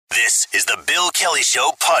This is the Bill Kelly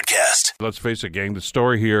Show podcast. Let's face it, gang, the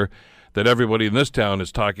story here that everybody in this town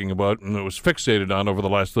is talking about and it was fixated on over the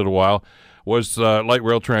last little while was light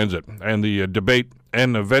rail transit and the debate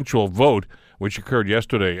and eventual vote which occurred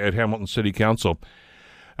yesterday at Hamilton City Council.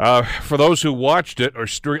 For those who watched it or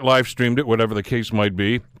live streamed it, whatever the case might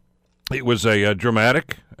be, it was a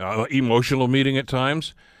dramatic, emotional meeting at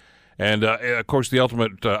times. And, of course, the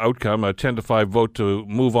ultimate outcome, a 10-5 vote to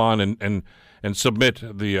move on and submit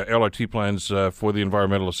the LRT plans for the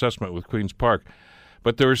environmental assessment with Queen's Park.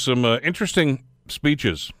 But there were some interesting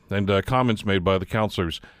speeches and comments made by the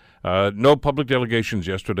councillors. No public delegations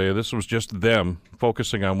yesterday. This was just them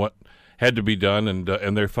focusing on what had to be done and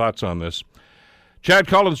their thoughts on this. Chad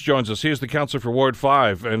Collins joins us. He is the councillor for Ward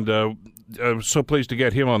 5, and I'm so pleased to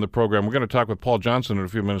get him on the program. We're going to talk with Paul Johnson in a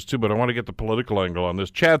few minutes, too, but I want to get the political angle on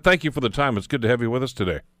this. Chad, thank you for the time. It's good to have you with us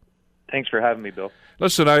today. Thanks for having me, Bill.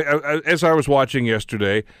 Listen, I as I was watching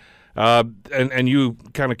yesterday, and you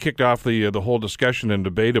kind of kicked off the whole discussion and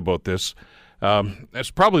debate about this,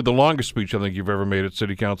 it's probably the longest speech I think you've ever made at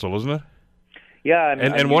City Council, isn't it? Yeah.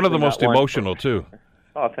 I'm one of the most emotional, too.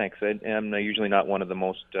 Oh, thanks. I'm usually not one of the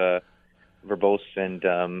most verbose, and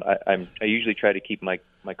I usually try to keep my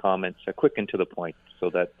comments quick and to the point, so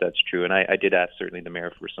that's true. And I did ask certainly the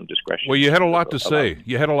mayor for some discretion. Well, you had a lot to say.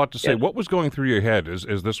 Yes. What was going through your head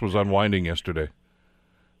as this was unwinding yesterday?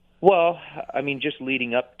 Well, I mean, just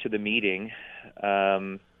leading up to the meeting,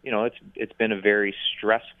 it's been a very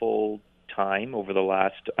stressful time over the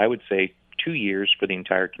last, I would say, 2 years for the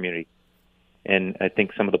entire community. And I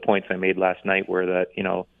think some of the points I made last night were that,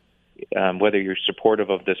 whether you're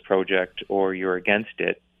supportive of this project or you're against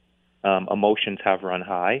it, emotions have run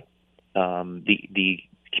high. The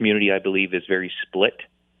community, I believe, is very split,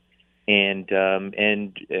 and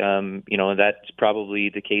that's probably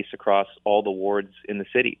the case across all the wards in the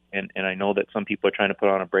city. And I know that some people are trying to put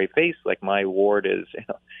on a brave face, like my ward is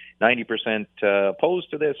 90% opposed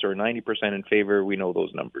to this or 90% in favor. We know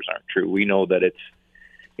those numbers aren't true. We know that it's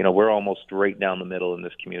we're almost right down the middle in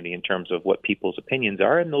this community in terms of what people's opinions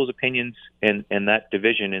are, and those opinions and that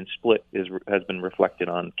division and split has been reflected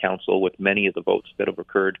on council with many of the votes that have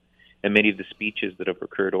occurred and many of the speeches that have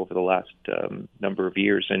occurred over the last number of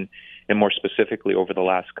years, and more specifically over the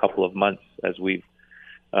last couple of months as we've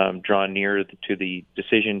drawn near to the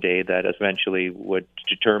decision day that eventually would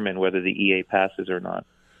determine whether the EA passes or not.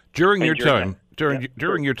 During your time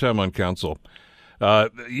on council,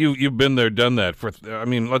 you've been there, done that.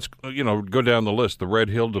 Let's go down the list. The Red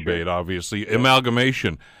Hill debate, obviously,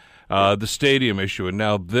 amalgamation, the stadium issue, and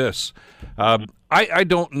now this. I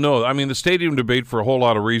don't know. I mean, the stadium debate, for a whole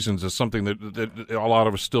lot of reasons, is something that a lot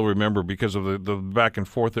of us still remember because of the back and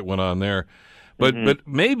forth that went on there. But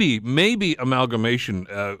maybe amalgamation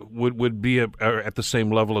would be at the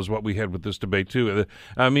same level as what we had with this debate too.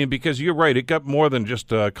 Because you're right, it got more than just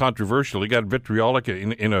controversial. It got vitriolic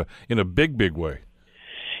in a big way.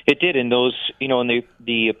 It did, and those, and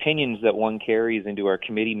the opinions that one carries into our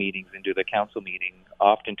committee meetings, into the council meeting,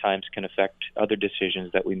 oftentimes can affect other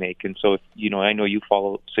decisions that we make. And so, I know you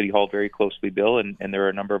follow City Hall very closely, Bill, and there are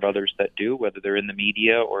a number of others that do, whether they're in the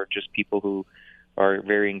media or just people who are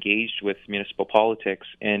very engaged with municipal politics.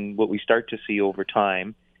 And what we start to see over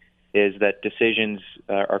time is that decisions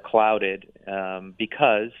are clouded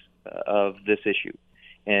because of this issue.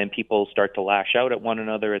 And people start to lash out at one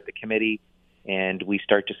another at the committee, and we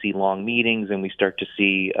start to see long meetings, and we start to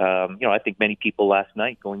see, I think many people last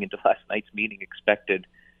night, going into last night's meeting, expected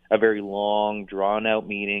a very long, drawn-out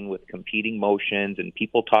meeting with competing motions and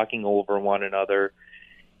people talking over one another.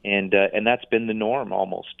 And that's been the norm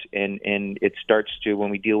almost. And it starts to,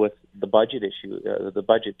 when we deal with the budget issue,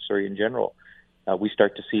 in general, we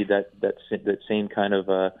start to see that same kind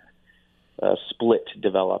of split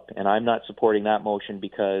develop. And I'm not supporting that motion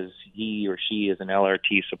because he or she is an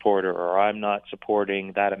LRT supporter, or I'm not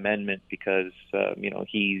supporting that amendment because,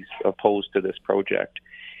 he's opposed to this project.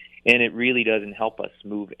 And it really doesn't help us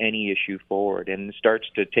move any issue forward, and starts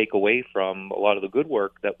to take away from a lot of the good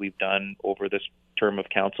work that we've done over this term of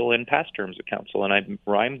council and past terms of council. And I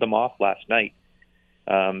rhymed them off last night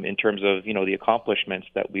in terms of, the accomplishments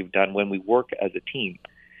that we've done when we work as a team.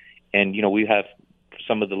 And, we have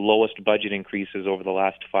some of the lowest budget increases over the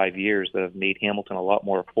last 5 years that have made Hamilton a lot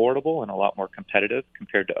more affordable and a lot more competitive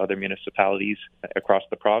compared to other municipalities across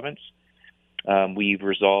the province. We've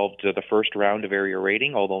resolved the first round of area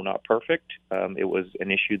rating, although not perfect. It was an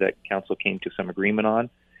issue that council came to some agreement on.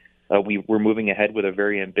 We're moving ahead with a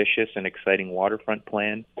very ambitious and exciting waterfront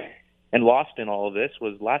plan. And lost in all of this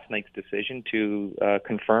was last night's decision to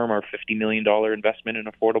confirm our $50 million investment in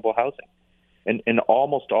affordable housing. And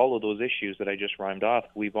almost all of those issues that I just rhymed off,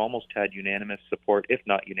 we've almost had unanimous support, if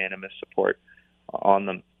not unanimous support, on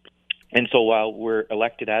them. And so while we're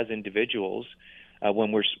elected as individuals,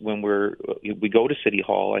 when we go to City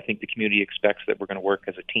Hall, I think the community expects that we're going to work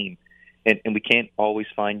as a team, and we can't always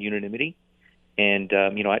find unanimity. And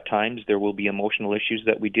at times there will be emotional issues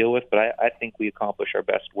that we deal with, but I think we accomplish our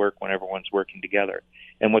best work when everyone's working together.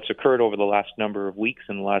 And what's occurred over the last number of weeks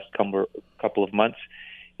and the last couple of months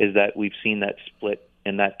is that we've seen that split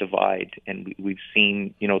and that divide, and we've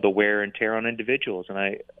seen the wear and tear on individuals.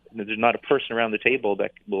 And there's not a person around the table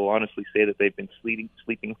that will honestly say that they've been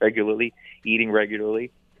sleeping regularly, eating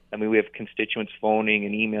regularly. I mean, we have constituents phoning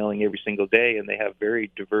and emailing every single day, and they have very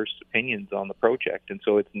diverse opinions on the project. And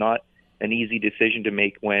so it's not an easy decision to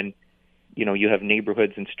make when you have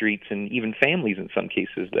neighborhoods and streets and even families in some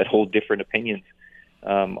cases that hold different opinions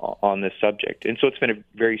on this subject. And so it's been a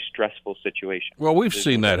very stressful situation. Well, we've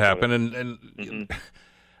seen that happen, and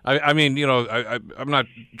I mean, I'm not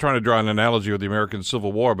trying to draw an analogy with the American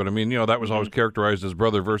Civil War, but I mean, that was always characterized as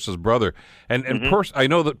brother versus brother, and I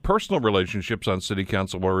know that personal relationships on city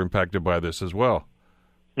council were impacted by this as well.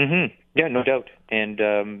 Yeah, no doubt, and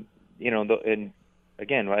and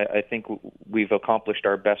again, I think we've accomplished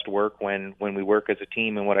our best work when we work as a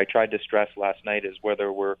team. And what I tried to stress last night is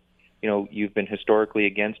whether we're you've been historically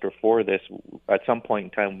against or for this, at some point in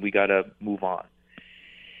time, we got to move on.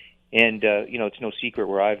 And, it's no secret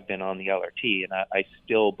where I've been on the LRT, and I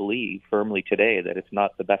still believe firmly today that it's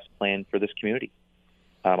not the best plan for this community.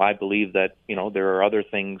 I believe that, there are other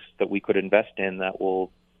things that we could invest in that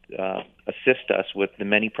will assist us with the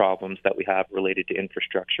many problems that we have related to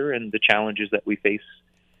infrastructure and the challenges that we face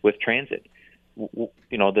with transit.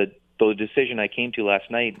 The decision I came to last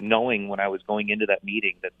night, knowing when I was going into that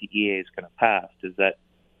meeting that the EA is going to pass, is that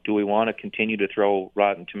do we want to continue to throw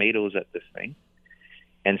rotten tomatoes at this thing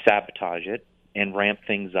and sabotage it and ramp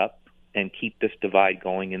things up and keep this divide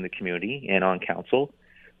going in the community and on council?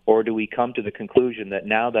 Or do we come to the conclusion that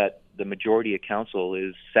now that the majority of council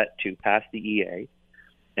is set to pass the EA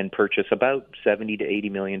and purchase about $70 to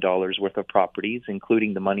 $80 million worth of properties,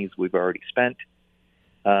 including the monies we've already spent,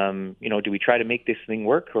 do we try to make this thing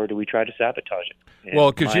work, or do we try to sabotage it? And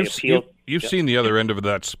well, because you've seen the other end of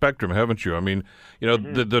that spectrum, haven't you? I mean,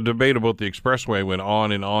 the debate about the expressway went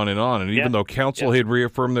on and on and on, and even though council had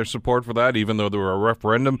reaffirmed their support for that, even though there were a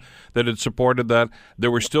referendum that had supported that,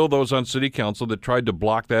 there were still those on city council that tried to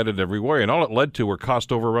block that in every way, and all it led to were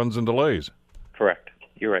cost overruns and delays. Correct.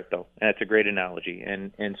 You're right, though. That's a great analogy.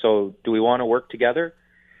 And so do we want to work together?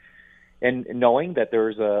 And knowing that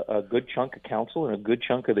there's a good chunk of council and a good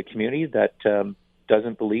chunk of the community that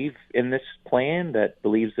doesn't believe in this plan, that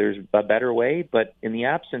believes there's a better way, but in the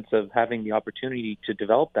absence of having the opportunity to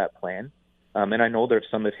develop that plan, and I know there's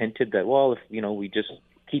some have hinted that, well, if we just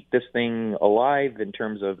keep this thing alive in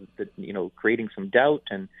terms of creating some doubt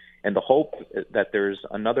and the hope that there's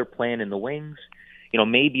another plan in the wings,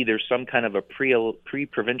 maybe there's some kind of a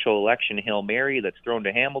pre-provincial election Hail Mary that's thrown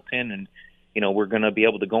to Hamilton, and we're going to be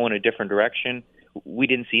able to go in a different direction. We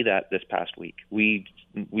didn't see that this past week. We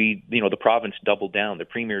the province doubled down. The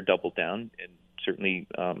premier doubled down, and certainly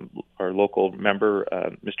our local member,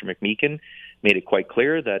 Mr. McMeekin, made it quite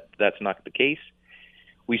clear that that's not the case.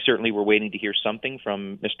 We certainly were waiting to hear something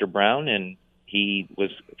from Mr. Brown, and he was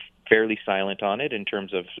fairly silent on it in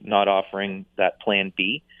terms of not offering that Plan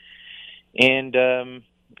B. And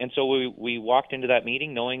so we walked into that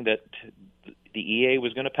meeting knowing that the EA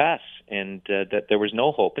was going to pass and that there was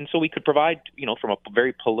no hope. And so we could provide, from a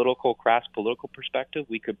very crass political perspective,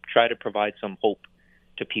 we could try to provide some hope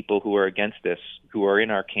to people who are against this, who are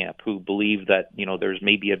in our camp, who believe that, there's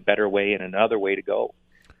maybe a better way and another way to go.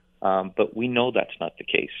 But we know that's not the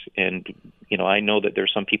case. And, I know that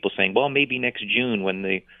there's some people saying, well, maybe next June when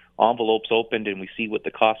the envelope's opened and we see what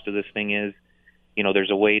the cost of this thing is,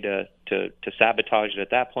 there's a way to sabotage it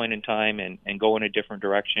at that point in time and go in a different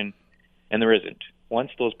direction. And there isn't.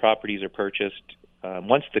 Once those properties are purchased,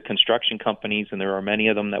 once the construction companies, and there are many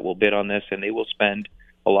of them that will bid on this, and they will spend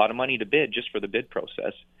a lot of money to bid just for the bid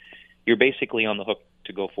process, you're basically on the hook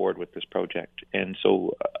to go forward with this project. And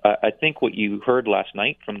so I think what you heard last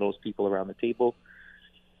night from those people around the table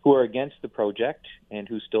who are against the project and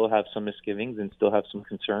who still have some misgivings and still have some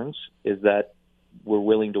concerns is that we're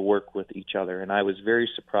willing to work with each other. And I was very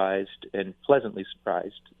surprised and pleasantly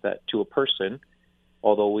surprised that to a person,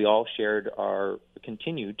 although we all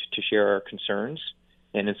continued to share our concerns,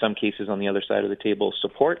 and in some cases on the other side of the table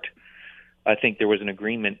support, I think there was an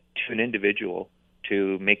agreement to an individual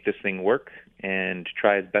to make this thing work and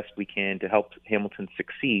try as best we can to help Hamilton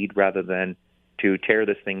succeed rather than to tear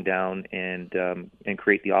this thing down and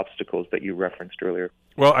create the obstacles that you referenced earlier.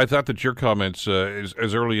 Well, I thought that your comments,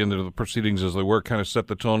 as early into the proceedings as they were, kind of set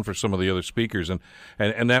the tone for some of the other speakers, and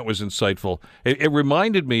that was insightful. It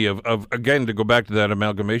reminded me of, again, to go back to that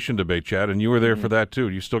amalgamation debate, Chad, and you were there for that too.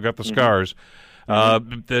 You still got the scars.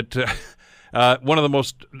 That one of the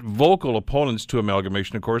most vocal opponents to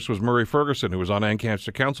amalgamation, of course, was Murray Ferguson, who was on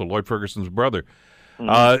Ancaster Council, Lloyd Ferguson's brother.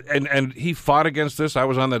 And he fought against this. I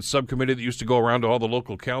was on that subcommittee that used to go around to all the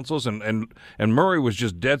local councils, and Murray was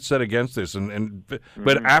just dead set against this.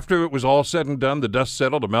 But after it was all said and done, the dust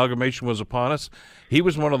settled, amalgamation was upon us. He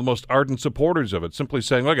was one of the most ardent supporters of it, simply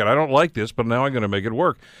saying, "Look, I don't like this, but now I'm going to make it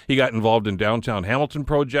work." He got involved in downtown Hamilton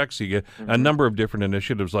projects. He got a number of different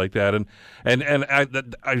initiatives like that, and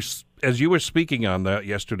I as you were speaking on that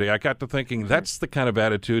yesterday, I got to thinking that's the kind of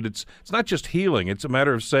attitude. It's not just healing. It's a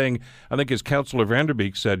matter of saying, I think as Councillor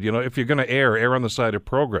Vanderbeek said, if you're going to err on the side of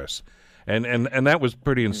progress. And that was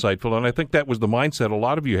pretty insightful, and I think that was the mindset a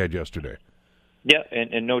lot of you had yesterday. Yeah,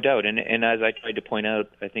 and no doubt. And as I tried to point out,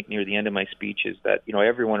 I think near the end of my speech, is that,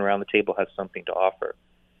 everyone around the table has something to offer.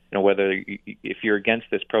 Whether if you're against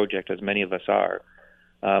this project, as many of us are,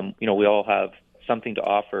 we all have something to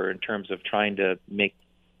offer in terms of trying to make,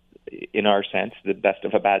 in our sense, the best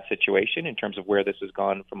of a bad situation in terms of where this has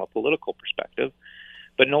gone from a political perspective.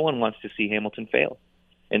 But no one wants to see Hamilton fail.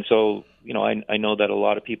 And so, I know that a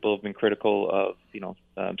lot of people have been critical of,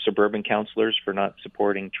 suburban councillors for not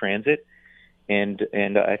supporting transit. And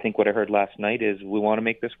I think what I heard last night is we want to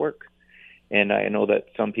make this work. And I know that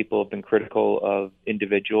some people have been critical of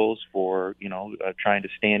individuals for, trying to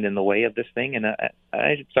stand in the way of this thing. And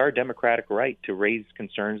it's our democratic right to raise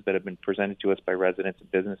concerns that have been presented to us by residents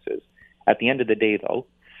and businesses. At the end of the day, though,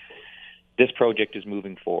 this project is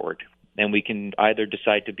moving forward. And we can either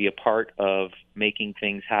decide to be a part of making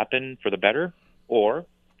things happen for the better, or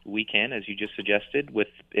we can, as you just suggested, with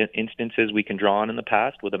instances we can draw on in the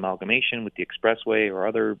past with amalgamation, with the expressway or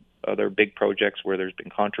other big projects where there's been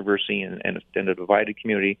controversy and a divided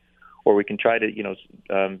community, or we can try to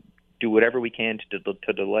do whatever we can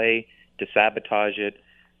to delay, to sabotage it,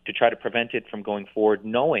 to try to prevent it from going forward,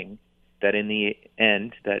 knowing that in the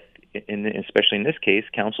end, that especially in this case,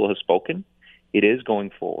 council has spoken, it is going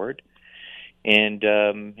forward. And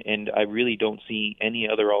I really don't see any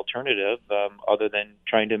other alternative other than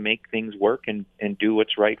trying to make things work and do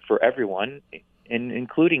what's right for everyone, and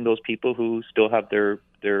including those people who still have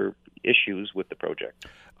their issues with the project.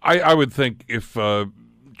 I would think, if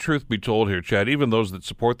truth be told here, Chad, even those that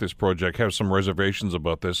support this project have some reservations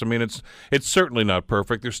about this. I mean, it's certainly not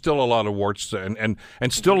perfect. There's still a lot of warts and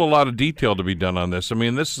still a lot of detail to be done on this. I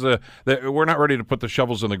mean, this is we're not ready to put the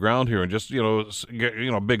shovels in the ground here and just get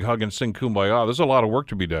a big hug and sing Kumbaya. There's a lot of work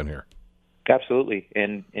to be done here. Absolutely,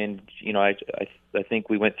 and I think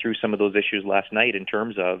we went through some of those issues last night in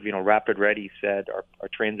terms of Rapid Ready said our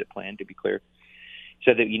transit plan, to be clear,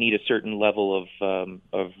 said that you need a certain level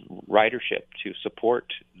of ridership to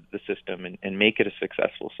support the system and make it a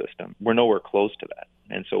successful system. We're nowhere close to that.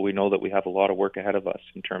 And so we know that we have a lot of work ahead of us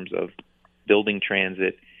in terms of building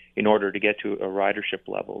transit in order to get to a ridership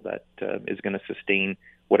level that is going to sustain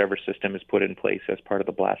whatever system is put in place as part of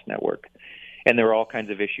the BLAST network. And there are all kinds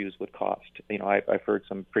of issues with cost. I've heard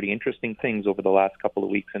some pretty interesting things over the last couple of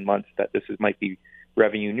weeks and months that this might be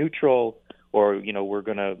revenue neutral, or we're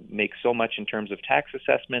going to make so much in terms of tax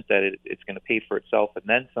assessment that it's going to pay for itself and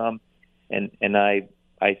then some. And I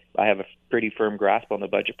have a pretty firm grasp on the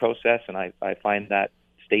budget process, and I find that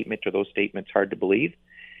statement or those statements hard to believe.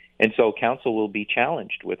 And so council will be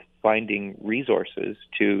challenged with finding resources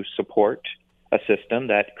to support a system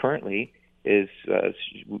that currently is,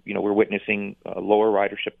 we're witnessing lower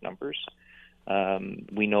ridership numbers.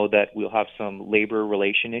 We know that we'll have some labor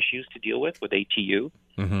relation issues to deal with ATU.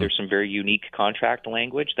 Mm-hmm. There's some very unique contract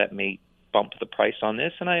language that may bump the price on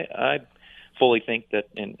this, and I fully think that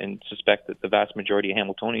and suspect that the vast majority of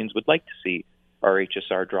Hamiltonians would like to see our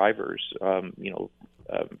HSR drivers,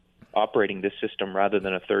 operating this system rather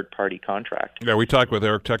than a third-party contract. Yeah, we talked with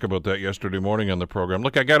Eric Tech about that yesterday morning on the program.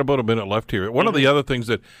 Look, I got about a minute left here. One of the other things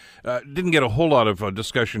that didn't get a whole lot of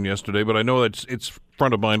discussion yesterday, but I know that it's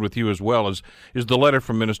front of mind with you as well, is the letter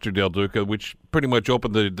from Minister Del Duca, which pretty much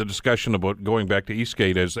opened the discussion about going back to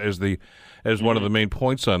Eastgate as one of the main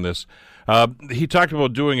points on this. He talked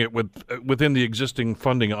about doing it within the existing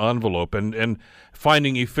funding envelope and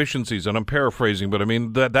finding efficiencies, and I'm paraphrasing, but I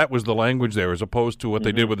mean that was the language there, as opposed to what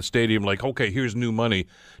they did with the stadium, like, okay, here's new money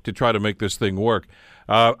to try to make this thing work.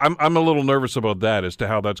 I'm a little nervous about that as to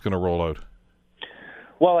how that's going to roll out.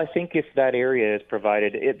 Well, I think if that area is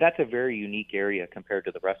provided, that's a very unique area compared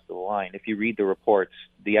to the rest of the line. If you read the reports,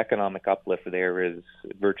 the economic uplift there is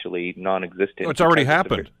virtually non-existent. Oh, it's already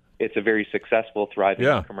happened. It's a very successful,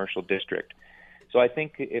 thriving commercial district. So I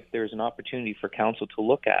think if there's an opportunity for council to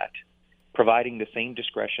look at providing the same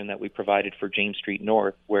discretion that we provided for James Street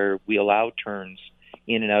North, where we allow turns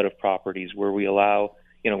in and out of properties, where we allow,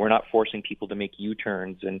 we're not forcing people to make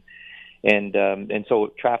U-turns, and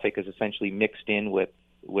so traffic is essentially mixed in with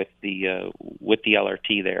the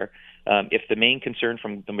LRT there. If the main concern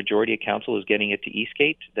from the majority of council is getting it to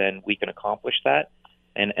Eastgate, then we can accomplish that.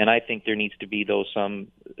 And I think there needs to be, though,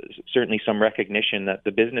 certainly some recognition that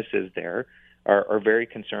the businesses there are very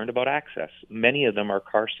concerned about access. Many of them are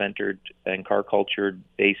car-centered and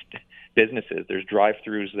car-culture-based businesses. There's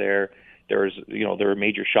drive-throughs there. There are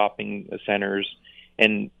major shopping centers,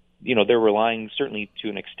 and they're relying certainly to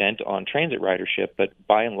an extent on transit ridership, but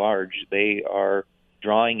by and large, they are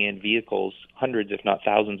drawing in vehicles, hundreds, if not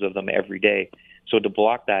thousands of them every day. So to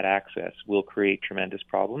block that access will create tremendous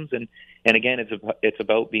problems. And again, it's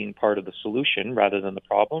about being part of the solution rather than the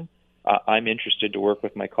problem. I'm interested to work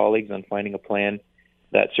with my colleagues on finding a plan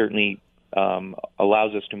that certainly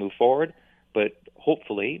allows us to move forward, but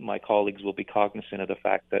hopefully my colleagues will be cognizant of the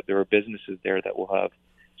fact that there are businesses there that will have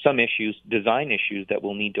some issues, design issues that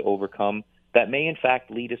we'll need to overcome that may in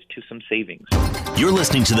fact lead us to some savings. You're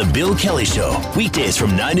listening to The Bill Kelly Show, weekdays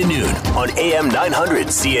from 9 to noon on AM 900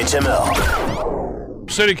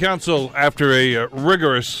 CHML. City Council, after a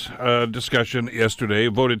rigorous discussion yesterday,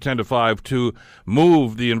 voted 10-5 to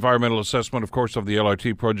move the environmental assessment, of course, of the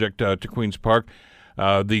LRT project to Queen's Park.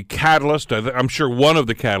 The catalyst, I'm sure one of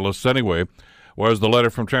the catalysts anyway, was the letter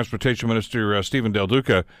from Transportation Minister Stephen Del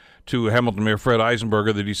Duca to Hamilton Mayor Fred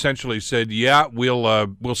Eisenberger that essentially said,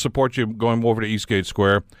 we'll support you going over to Eastgate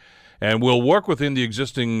Square, and we'll work within the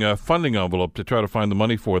existing funding envelope to try to find the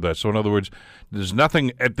money for that. So in other words, there's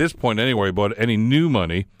nothing at this point anyway about any new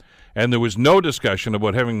money, and there was no discussion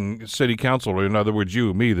about having City Council, or in other words,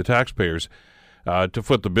 you, me, the taxpayers, to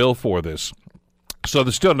foot the bill for this. So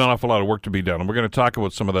there's still an awful lot of work to be done, and we're going to talk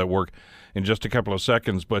about some of that work in just a couple of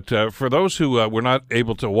seconds. But for those who were not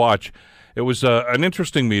able to watch, it was an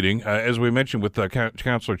interesting meeting, as we mentioned with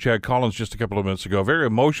Councillor Chad Collins just a couple of minutes ago, very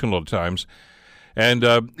emotional at times. And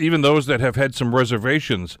even those that have had some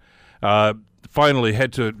reservations finally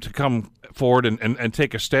had to come forward and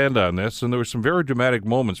take a stand on this. And there were some very dramatic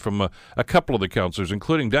moments from a couple of the councillors,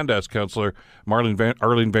 including Dundas councillor Arlene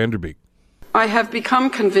Vanderbeek. I have become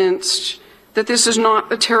convinced that this is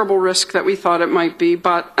not a terrible risk that we thought it might be,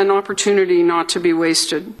 but an opportunity not to be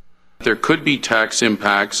wasted. There could be tax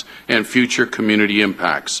impacts and future community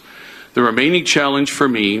impacts. The remaining challenge for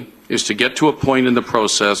me is to get to a point in the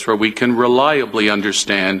process where we can reliably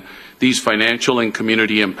understand these financial and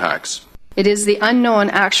community impacts. It is the unknown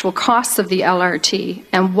actual costs of the LRT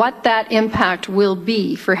and what that impact will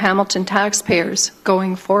be for Hamilton taxpayers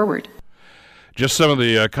going forward. Just some of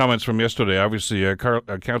the comments from yesterday. Obviously,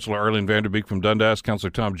 Councillor Arlene Vanderbeek from Dundas, Councillor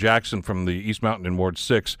Tom Jackson from the East Mountain in Ward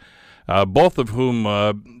 6, both of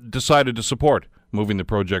whom decided to support moving the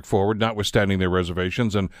project forward, notwithstanding their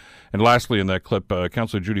reservations. And lastly, in that clip,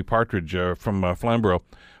 Councillor Judy Partridge from Flamborough,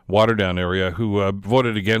 Waterdown area, who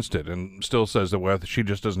voted against it and still says that she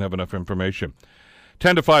just doesn't have enough information.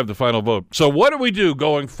 10-5, the final vote. So what do we do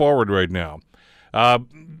going forward right now?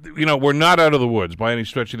 We're not out of the woods by any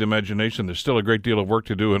stretch of the imagination. There's still a great deal of work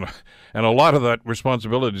to do, and a lot of that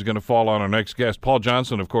responsibility is going to fall on our next guest. Paul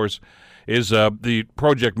Johnson, of course, is the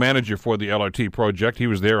project manager for the LRT project. He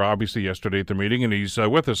was there, obviously, yesterday at the meeting, and he's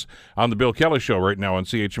with us on the Bill Kelly Show right now on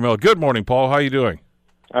CHML. Good morning, Paul. How are you doing?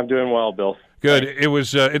 I'm doing well, Bill. Good.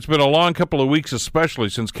 It's been a long couple of weeks, especially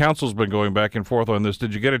since council's been going back and forth on this.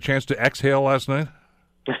 Did you get a chance to exhale last night?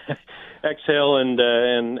 Exhale,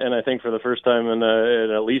 and I think for the first time in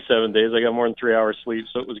at least 7 days, I got more than 3 hours sleep,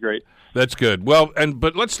 so it was great. That's good. Well,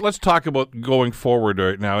 but let's talk about going forward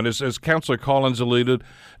right now. And as Councillor Collins alluded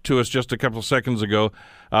to us just a couple of seconds ago,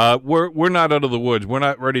 we're not out of the woods. We're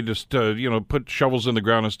not ready to put shovels in the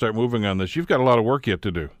ground and start moving on this. You've got a lot of work yet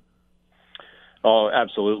to do. Oh,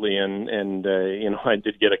 absolutely. And I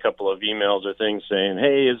did get a couple of emails or things saying,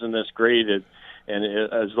 "Hey, isn't this great?"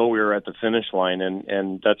 As though we were at the finish line,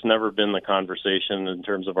 and that's never been the conversation in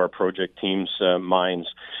terms of our project team's minds.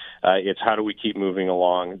 It's how do we keep moving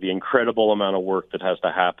along? The incredible amount of work that has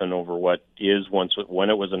to happen over what is when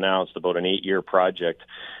it was announced about an 8-year project.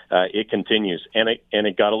 It continues, and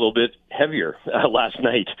it got a little bit heavier last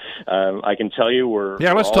night. I can tell you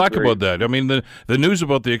let's talk about that. I mean, the news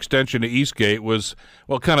about the extension to Eastgate was,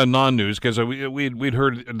 well, kind of non-news, because we'd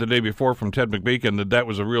heard the day before from Ted McMeekin that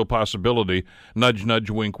was a real possibility, nudge, nudge,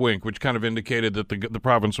 wink, wink, which kind of indicated that the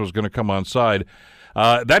province was going to come on side.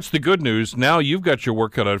 That's the good news. Now you've got your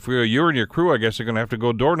work cut out for you. You and your crew, I guess, are going to have to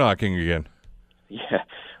go door knocking again. Yeah.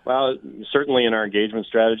 Well, certainly in our engagement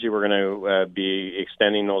strategy, we're going to be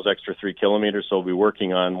extending those extra 3 kilometers. So we'll be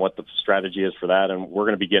working on what the strategy is for that, and we're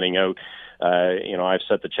going to be getting out. I've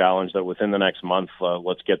set the challenge that within the next month,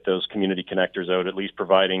 let's get those community connectors out, at least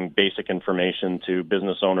providing basic information to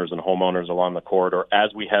business owners and homeowners along the corridor,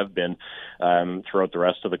 as we have been throughout the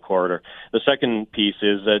rest of the corridor. The second piece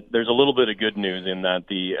is that there's a little bit of good news in that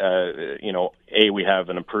we have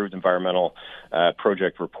an approved environmental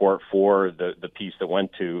project report for the piece that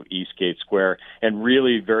went to Eastgate Square, and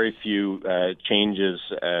really very few changes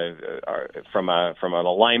from an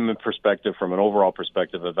alignment perspective, from an overall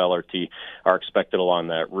perspective of LRT, are expected along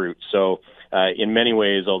that route. So in many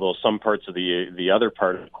ways, although some parts of the other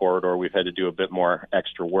part of the corridor we've had to do a bit more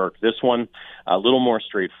extra work, this one a little more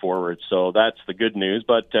straightforward. So that's the good news.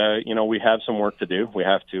 But we have some work to do. We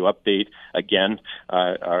have to update again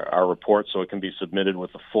our report so it can be submitted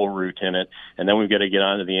with the full route in it, and then we've got to get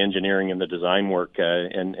on to the engineering and the design work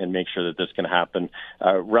and make sure that this can happen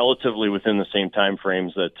relatively within the same time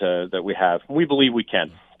frames that we have. We believe we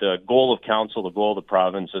can. The goal of council, the goal of the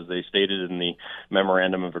province, as they stated in the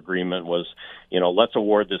memorandum of agreement, was, let's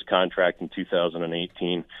award this contract in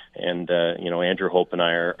 2018. And, Andrew Hope and I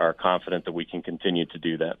are confident that we can continue to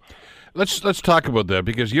do that. Let's talk about that,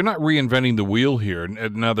 because you're not reinventing the wheel here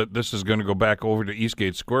now that this is going to go back over to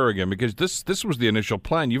Eastgate Square again, because this was the initial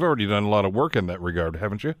plan. You've already done a lot of work in that regard,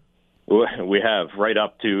 haven't you? We have, right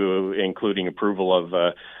up to including approval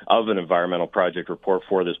of an environmental project report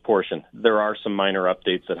for this portion. There are some minor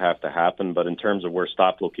updates that have to happen, but in terms of where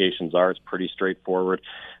stop locations are, it's pretty straightforward.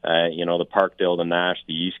 The Parkdale, the Nash,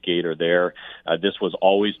 the Eastgate are there. This was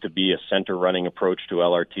always to be a center running approach to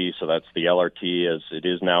LRT, so that's the LRT as it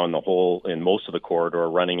is now in most of the corridor,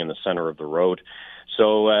 running in the center of the road.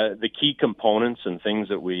 So the key components and things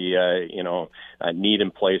that we need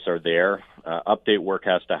in place are there. Update work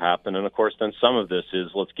has to happen, and of course then some of this is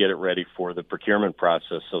let's get it ready for the procurement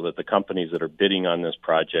process so that the companies that are bidding on this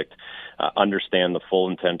project understand the full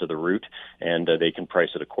intent of the route, and they can price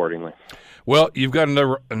it accordingly. Well, you've got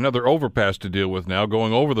another overpass to deal with now,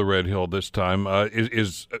 going over the Red Hill this time.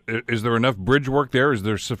 Is there enough bridge work there? Is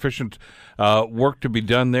there sufficient work to be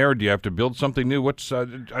done there? Do you have to build something new?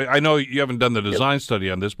 I know you haven't done the design study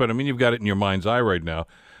on this, but I mean you've got it in your mind's eye right now.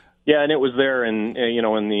 Yeah, and it was there, and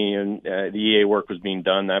when the EA work was being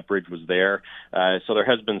done, that bridge was there. So there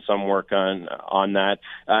has been some work on that.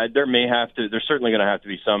 There's certainly going to have to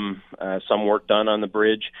be some work done on the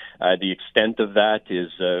bridge. The extent of that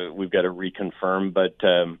is we've got to reconfirm, but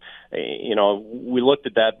we looked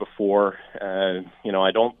at that before. I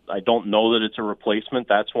don't know that it's a replacement.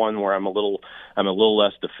 That's one where I'm a little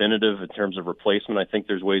less definitive in terms of replacement. I think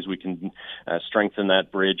there's ways we can strengthen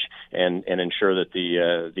that bridge and ensure that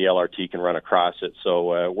the LRT can run across it.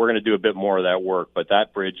 So we're going to do a bit more of that work. But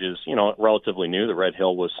that bridge is relatively new. The Red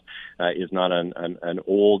Hill is not an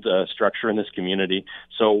old structure in this community.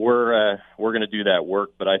 So we're going to do that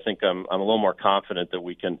work. But I think I'm a little more confident that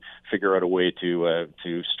we can figure out a way to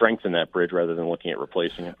strengthen that bridge rather than looking at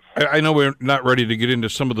replacing it. I know we're not ready to get into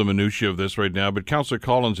some of the minutiae of this right now, but Councillor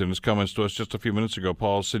Collins, in his comments to us just a few minutes ago,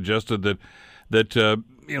 Paul, suggested that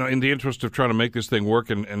in the interest of trying to make this thing work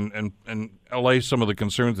and allay some of the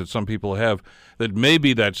concerns that some people have, that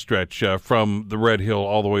maybe that stretch from the Red Hill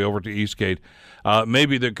all the way over to Eastgate,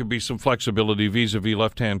 maybe there could be some flexibility vis-a-vis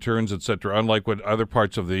left-hand turns, etc., unlike what other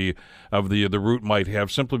parts of the route might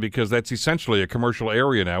have, simply because that's essentially a commercial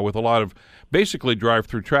area now with a lot of basically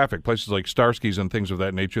drive-through traffic. Places like Starsky's and things of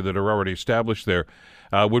that nature that are already established there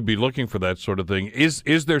would be looking for that sort of thing. Is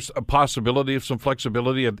there a possibility of some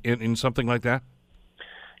flexibility in something like that?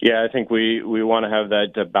 Yeah, I think we want to have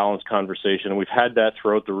that balanced conversation. We've had that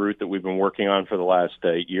throughout the route that we've been working on for the last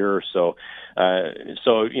year or so.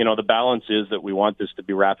 The balance is that we want this to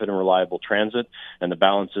be rapid and reliable transit, and the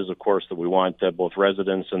balance is, of course, that we want both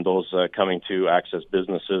residents and those coming to access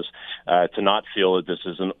businesses to not feel that this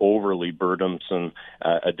is an overly burdensome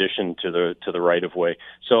addition to the right of way.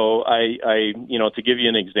 So to give you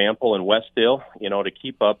an example, in Westdale, to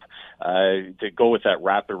keep up, to go with that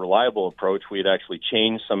rapid, reliable approach, we had actually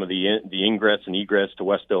changed some of the ingress and egress to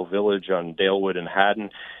Westdale Village on Dalewood and Haddon.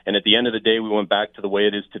 And at the end of the day, we went back to the way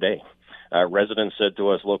it is today. Residents said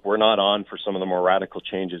to us, look, we're not on for some of the more radical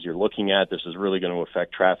changes you're looking at. This is really going to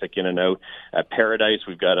affect traffic in and out. At Paradise,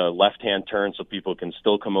 we've got a left-hand turn so people can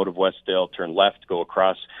still come out of Westdale, turn left, go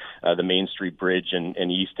across the Main Street Bridge and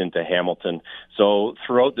east into Hamilton. So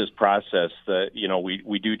throughout this process,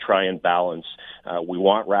 we do try and balance. We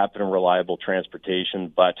want rapid and reliable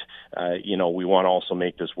transportation, but, we want to also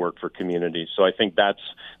make this work for communities. So I think that's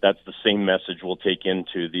the same message we'll take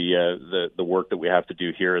into the work that we have to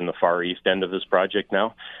do here in the Far East end of this project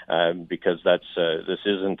now, because this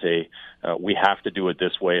isn't we have to do it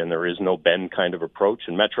this way and there is no bend kind of approach.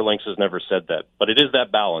 And Metrolinx has never said that, but it is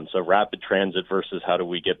that balance of rapid transit versus how do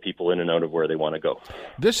we get people in and out of where they want to go.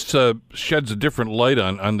 This sheds a different light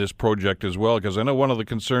on this project as well, because I know one of the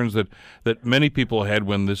concerns that many people had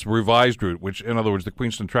when this revised route, which in other words the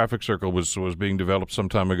Queenston Traffic Circle was being developed some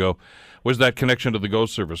time ago, was that connection to the GO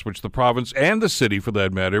service, which the province and the city for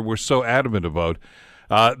that matter were so adamant about.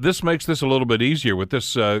 This makes this a little bit easier with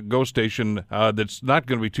this GO station that's not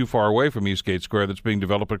going to be too far away from Eastgate Square, that's being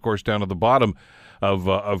developed, of course, down at the bottom of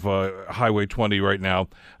Highway 20 right now.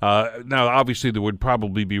 Now, obviously, there would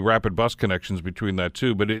probably be rapid bus connections between that,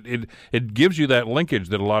 too, but it gives you that linkage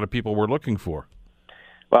that a lot of people were looking for.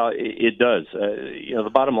 Well, it does. The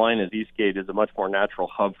bottom line is Eastgate is a much more natural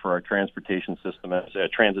hub for our transportation system, as a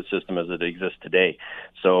transit system as it exists today.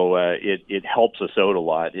 So it helps us out a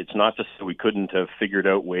lot. It's not just that we couldn't have figured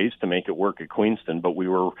out ways to make it work at Queenston, but we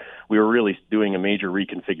were really doing a major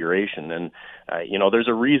reconfiguration. And there's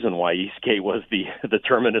a reason why Eastgate was the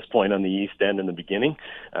terminus point on the east end in the beginning,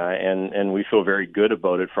 and we feel very good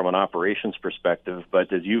about it from an operations perspective.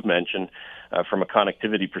 But as you've mentioned, from a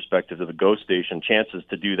connectivity perspective to the GO station, chances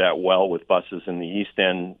to do that well with buses in the east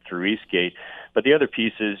end through Eastgate. But the other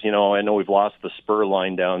piece is, I know we've lost the spur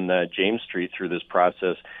line down James Street through this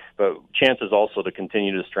process, but chances also to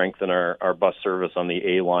continue to strengthen our bus service on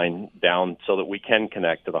the A line down so that we can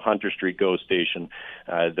connect to the Hunter Street GO station,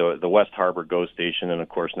 the West Harbour GO station, and of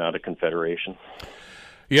course now to Confederation.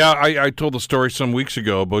 Yeah, I told the story some weeks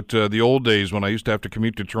ago about the old days when I used to have to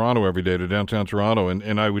commute to Toronto every day, to downtown Toronto,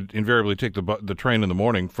 and I would invariably take the train in the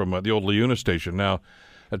morning from the old Leuna station. Now,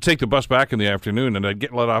 I'd take the bus back in the afternoon, and I'd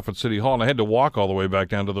get let off at City Hall, and I had to walk all the way back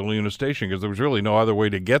down to the Leuna station because there was really no other way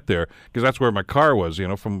to get there, because that's where my car was,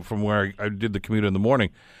 from where I did the commute in the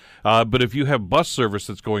morning. But if you have bus service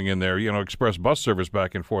that's going in there, express bus service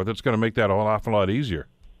back and forth, it's going to make that a whole awful lot easier.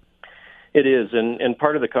 It is, and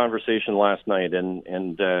part of the conversation last night, and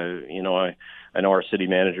I know our city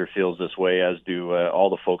manager feels this way, as do all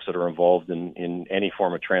the folks that are involved in any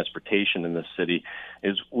form of transportation in this city,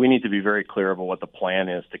 is we need to be very clear about what the plan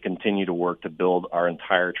is to continue to work to build our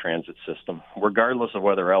entire transit system, regardless of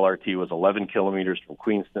whether LRT was 11 kilometers from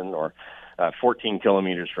Queenston or 14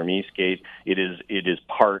 kilometers from Eastgate. It is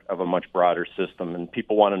part of a much broader system, and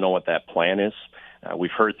people want to know what that plan is.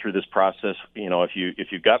 We've heard through this process,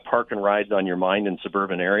 if you've got park and rides on your mind in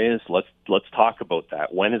suburban areas, let's talk about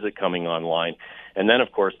that. When is it coming online? And then,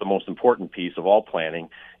 of course, the most important piece of all planning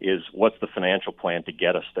is what's the financial plan to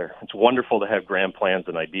get us there. It's wonderful to have grand plans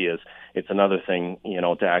and ideas. It's another thing,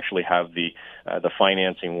 to actually have the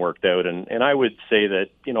financing worked out. And I would say that,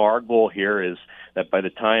 our goal here is that by the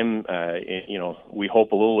time, we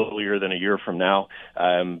hope a little earlier than a year from now,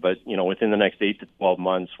 but, within the next 8 to 12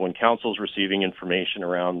 months, when council's receiving information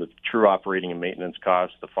around the true operating and maintenance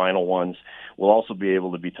costs, the final ones, we'll also be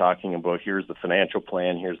able to be talking about here's the financial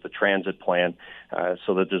plan, here's the transit plan,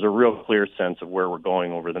 so that there's a real clear sense of where we're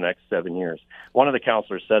going over the next 7 years. One of the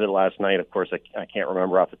councillors said it last night. Of course, I can't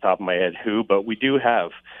remember off the top of my head who, but we do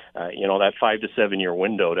have, that 5 to 7 year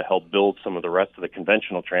window to help build some of the rest of the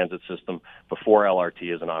conventional transit system before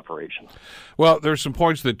LRT is in operation. Well, there's some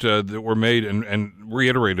points that were made and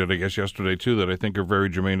reiterated, I guess, yesterday too, that I think are very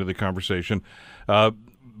germane to the conversation.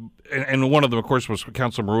 And one of them, of course, was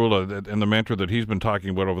Councillor Merulla and the mantra that he's been talking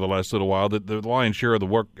about over the last little while, that the lion's share of the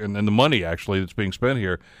work and the money, actually, that's being spent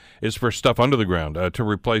here is for stuff under the ground, to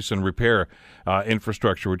replace and repair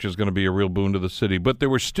infrastructure, which is going to be a real boon to the city. But there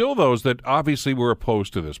were still those that obviously were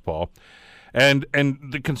opposed to this, Paul. And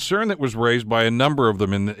the concern that was raised by a number of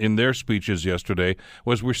them in their speeches yesterday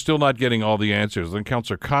was we're still not getting all the answers. And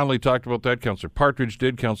Councillor Connolly talked about that, Councillor Partridge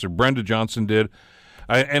did, Councillor Brenda Johnson did.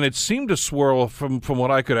 And it seemed to swirl, from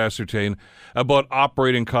what I could ascertain, about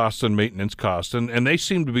operating costs and maintenance costs. And they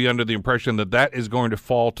seem to be under the impression that is going to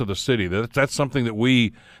fall to the city. That's something that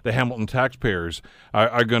we, the Hamilton taxpayers,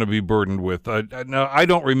 are going to be burdened with. Now, I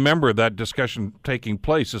don't remember that discussion taking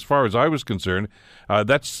place. As far as I was concerned,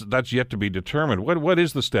 that's yet to be determined. What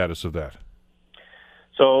is the status of that?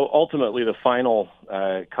 So ultimately, the final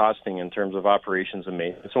costing in terms of operations and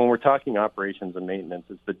maintenance. So when we're talking operations and maintenance,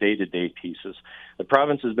 it's the day-to-day pieces. The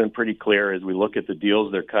province has been pretty clear as we look at the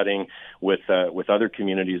deals they're cutting with other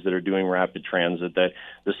communities that are doing rapid transit, that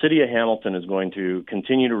the city of Hamilton is going to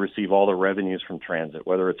continue to receive all the revenues from transit,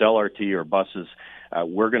 whether it's LRT or buses.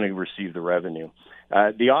 We're going to receive the revenue.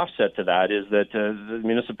 The offset to that is that the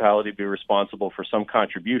municipality be responsible for some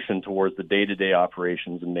contribution towards the day-to-day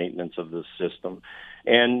operations and maintenance of the system.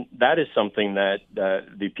 And that is something that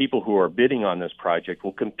the people who are bidding on this project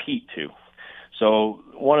will compete to. So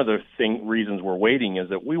one of the reasons we're waiting is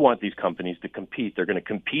that we want these companies to compete. They're going to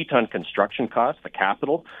compete on construction costs, the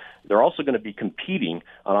capital. They're also going to be competing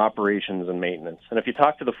on operations and maintenance. And if you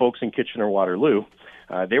talk to the folks in Kitchener-Waterloo,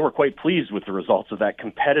 they were quite pleased with the results of that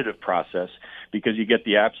competitive process because you get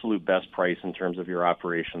the absolute best price in terms of your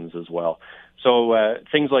operations as well. So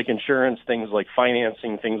things like insurance, things like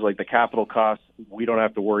financing, things like the capital costs, we don't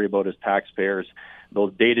have to worry about as taxpayers.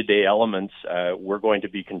 Those day-to-day elements, we're going to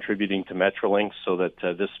be contributing to Metrolinx so that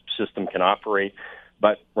this system can operate.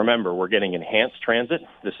 But remember, we're getting enhanced transit.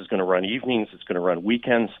 This is going to run evenings. It's going to run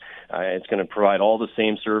weekends. It's going to provide all the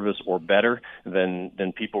same service or better than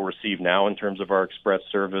people receive now in terms of our express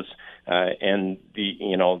service. And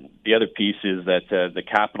the other piece is that the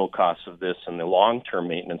capital costs of this and the long-term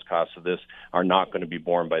maintenance costs of this are not going to be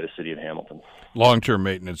borne by the city of Hamilton. Long-term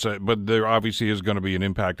maintenance, but there obviously is going to be an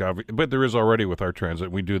impact. But there is already with our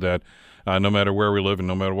transit. We do that no matter where we live and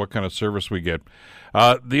no matter what kind of service we get.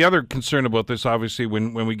 The other concern about this, obviously,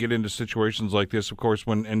 when we get into situations like this, of course,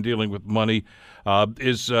 and dealing with money,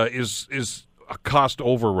 is cost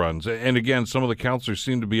overruns. And again, some of the councillors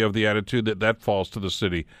seem to be of the attitude that falls to the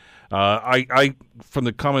city. I from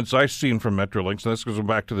the comments I've seen from Metrolinx, and this goes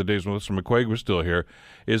back to the days when Mr. McQuaig was still here,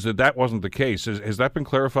 is that wasn't the case. Has that been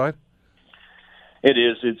clarified? It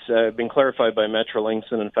is. It's been clarified by Metrolinx,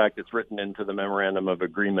 and in fact, it's written into the memorandum of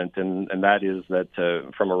agreement, and that is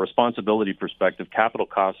that from a responsibility perspective, capital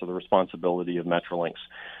costs are the responsibility of Metrolinx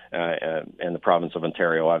and the province of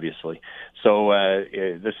Ontario, obviously. So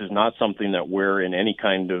this is not something that we're in any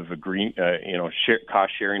kind of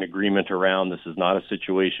cost-sharing agreement around. This is not a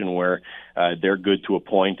situation where they're good to a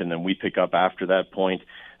point and then we pick up after that point.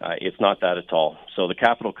 It's not that at all. So the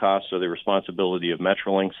capital costs are the responsibility of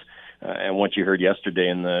Metrolinx. And what you heard yesterday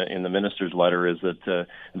in the minister's letter is that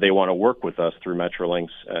they want to work with us through Metrolinx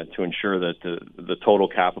to ensure that the total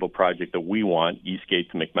capital project that we want, Eastgate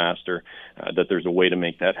to McMaster, that there's a way to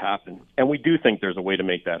make that happen. And we do think there's a way to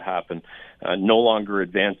make that happen. No longer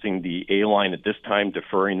advancing the A line at this time,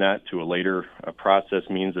 deferring that to a later process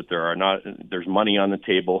means that there's money on the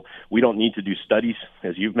table. We don't need to do studies,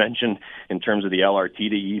 as you've mentioned, in terms of the LRT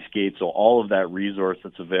to Eastgate. So all of that resource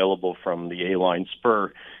that's available from the A line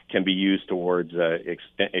spur can be used towards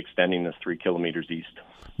extending this 3 kilometers east.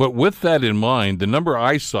 But with that in mind, the number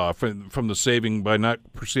I saw from the saving by not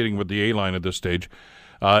proceeding with the A-line at this stage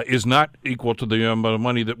is not equal to the amount of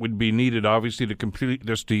money that would be needed, obviously, to complete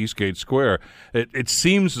this to Eastgate Square. It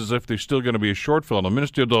seems as if there's still going to be a shortfall. Now,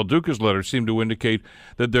 Minister Del Duca's letter seemed to indicate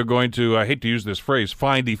that they're going to, I hate to use this phrase,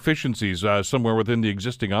 find efficiencies somewhere within the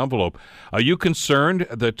existing envelope. Are you concerned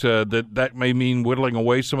that that may mean whittling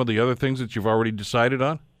away some of the other things that you've already decided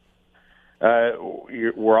on?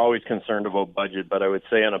 We're always concerned about budget, but I would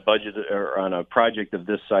say on a budget or on a project of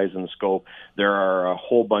this size and scope, there are a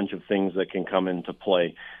whole bunch of things that can come into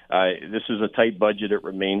play. This is a tight budget. It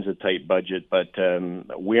remains a tight budget, but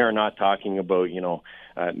we are not talking about,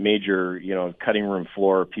 major, cutting room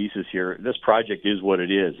floor pieces here. This project is what it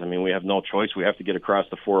is. I mean, we have no choice. We have to get across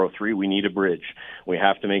the 403. We need a bridge. We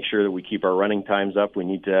have to make sure that we keep our running times up. We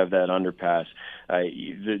need to have that underpass.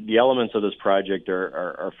 The elements of this project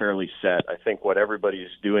are fairly set. I think what everybody's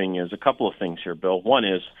doing is a couple of things here, Bill. One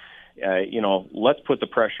is, let's put the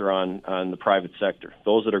pressure on the private sector,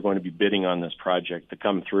 those that are going to be bidding on this project, to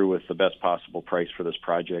come through with the best possible price for this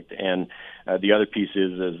project. And the other piece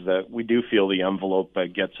is that we do feel the envelope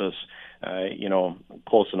gets us,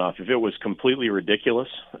 close enough. If it was completely ridiculous,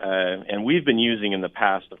 and we've been using in the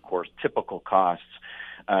past, of course, typical costs,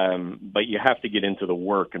 but you have to get into the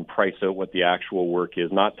work and price out what the actual work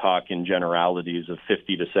is, not talk in generalities of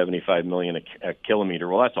 50 to 75 million a kilometer.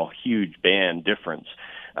 Well, that's a huge band difference.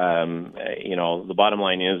 The bottom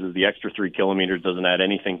line is the extra 3 kilometers doesn't add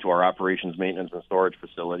anything to our operations, maintenance, and storage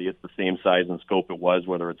facility. It's the same size and scope it was,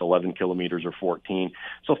 whether it's 11 kilometers or 14.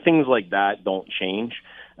 So things like that don't change.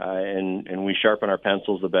 And we sharpen our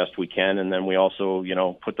pencils the best we can, and then we also,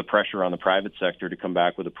 put the pressure on the private sector to come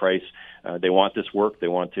back with a price. They want this work. They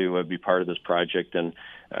want to be part of this project, and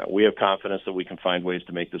we have confidence that we can find ways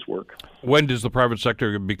to make this work. When does the private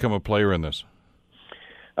sector become a player in this?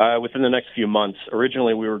 Within the next few months.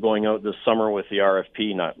 Originally, we were going out this summer with the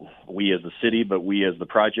RFP, not we as the city, but we as the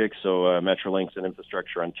project, so Metrolinx and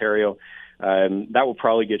Infrastructure Ontario. That will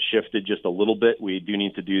probably get shifted just a little bit. We do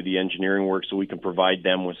need to do the engineering work so we can provide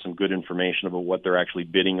them with some good information about what they're actually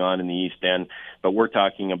bidding on in the East End. But we're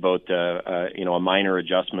talking about a minor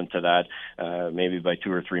adjustment to that, maybe by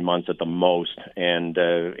 2 or 3 months at the most. And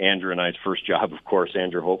Andrew and I's first job, of course,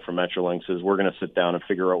 Andrew Hope from Metrolinx, is we're going to sit down and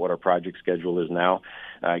figure out what our project schedule is now,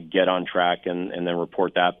 get on track, and then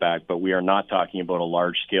report that back. But we are not talking about a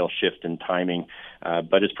large-scale shift in timing,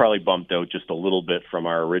 but it's probably bumped out just a little bit from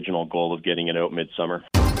our original goal of getting it out midsummer.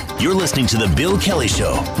 You're listening to The Bill Kelly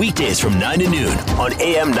Show, weekdays from 9 to noon on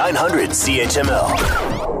AM 900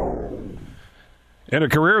 CHML. In a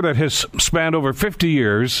career that has spanned over 50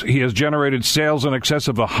 years, he has generated sales in excess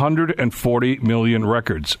of 140 million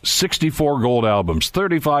records, 64 gold albums,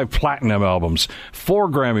 35 platinum albums, 4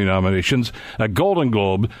 Grammy nominations, a Golden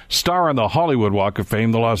Globe, star on the Hollywood Walk of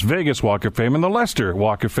Fame, the Las Vegas Walk of Fame, and the Leicester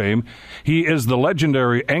Walk of Fame. He is the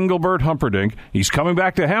legendary Engelbert Humperdinck. He's coming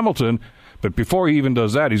back to Hamilton, but before he even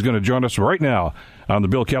does that, he's going to join us right now on The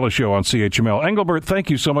Bill Kelly Show on CHML. Engelbert, thank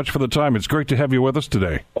you so much for the time. It's great to have you with us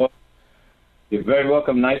today. You're very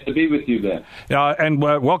welcome. Nice to be with you, Ben. And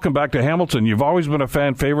welcome back to Hamilton. You've always been a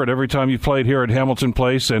fan favorite every time you've played here at Hamilton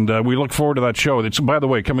Place, and we look forward to that show. It's, by the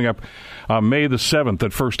way, coming up May the 7th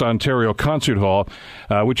at First Ontario Concert Hall,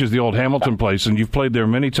 which is the old Hamilton Place, and you've played there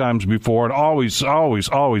many times before and always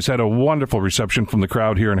had a wonderful reception from the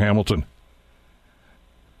crowd here in Hamilton.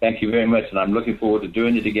 Thank you very much, and I'm looking forward to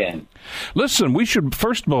doing it again. Listen, we should,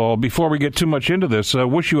 first of all, before we get too much into this,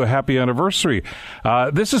 wish you a happy anniversary.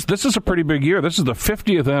 This is a pretty big year. This is the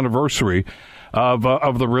 50th anniversary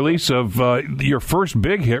of the release of your first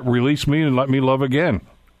big hit, Release Me and Let Me Love Again.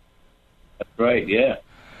 That's right, yeah.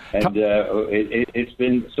 And it's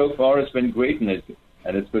been, so far, it's been great, and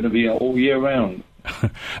it's going to be all year round.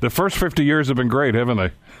 The first 50 years have been great, haven't they?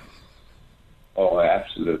 Oh,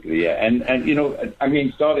 absolutely, yeah. And you know, I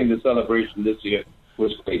mean, starting the celebration this year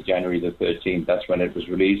was great, January the 13th. That's when it was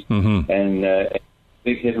released. Mm-hmm. And a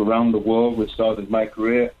big hit around the world, which started my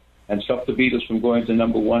career and stopped the Beatles from going to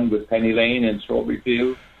number one with Penny Lane and Strawberry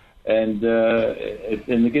Fields and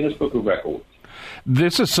in the Guinness Book of Records.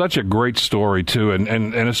 This is such a great story, too,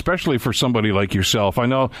 and especially for somebody like yourself. I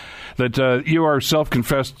know that you are a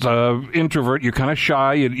self-confessed introvert. You're kind of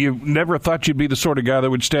shy. You never thought you'd be the sort of guy that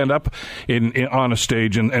would stand up on a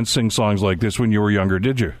stage and sing songs like this when you were younger,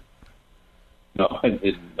 did you? No, I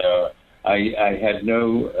didn't. I had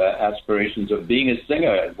no aspirations of being a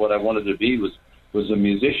singer. What I wanted to be was a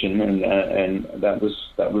musician, and that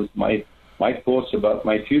was my thoughts about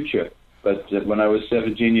my future. But when I was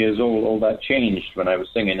 17 years old, all that changed when I was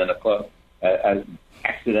singing in a club. I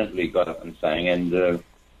accidentally got up and sang, and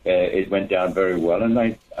it went down very well. And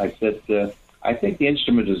I said, I think the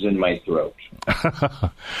instrument is in my throat.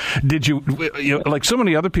 Did you, like so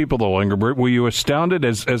many other people, though, Engelbert, were you astounded,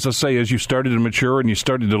 as you started to mature and you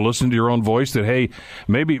started to listen to your own voice, that, hey,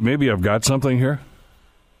 maybe I've got something here?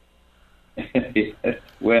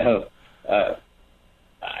 Well,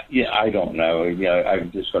 yeah, I don't know. I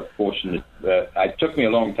just got fortunate. It took me a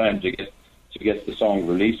long time to get the song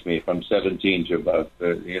 "Release Me" from 17 to about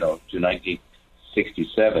to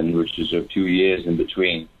 1967, which is 2 years in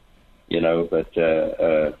between. But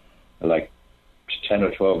like 10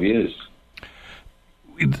 or 12 years.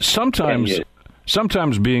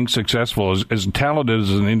 Sometimes being successful, as talented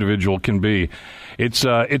as an individual can be, it's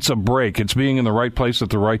a break. It's being in the right place at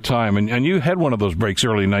the right time. And you had one of those breaks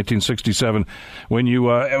early in 1967 when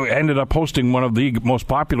you ended up hosting one of the most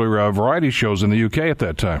popular variety shows in the UK at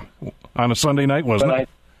that time, on a Sunday night, wasn't it?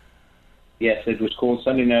 Yes, it was called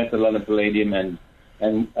Sunday Night at the London Palladium, and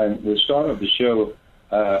the star of the show,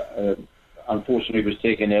 unfortunately, was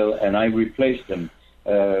taken ill, and I replaced him.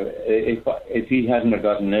 If he hadn't have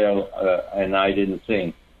gotten ill and I didn't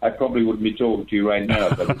sing, I probably wouldn't be talking to you right now.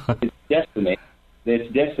 But it's destiny.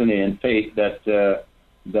 There's destiny and fate that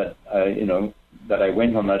I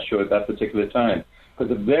went on that show at that particular time.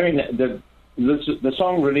 Because the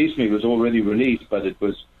song "Release Me" was already released, but it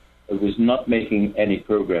was not making any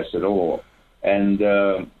progress at all. And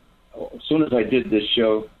as soon as I did this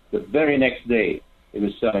show, the very next day, it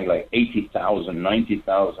was selling like 80,000,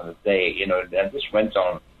 90,000 a day, and this went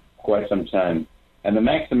on quite some time. And the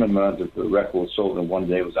maximum amount of the records sold in one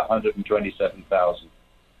day was 127,000.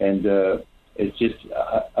 And it's just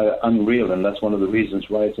unreal, and that's one of the reasons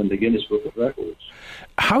why it's in the Guinness Book of Records.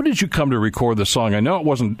 How did you come to record the song? I know it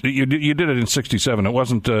wasn't, you did it in 67. It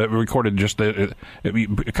wasn't recorded just a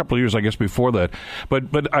couple of years, I guess, before that.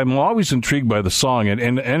 But I'm always intrigued by the song.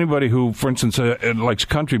 And anybody who, for instance, likes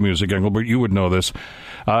country music, Engelbert, you would know this,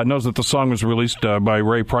 knows that the song was released by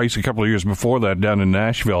Ray Price a couple of years before that down in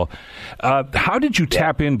Nashville. How did you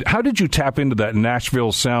tap into that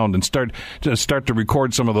Nashville sound and start to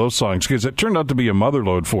record some of those songs? Because it turned out to be a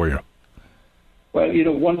motherlode for you. Well,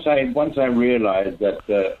 once I realized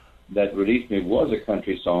that Release Me was a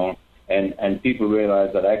country song, and people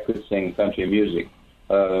realized that I could sing country music,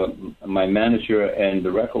 my manager and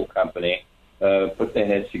the record company put their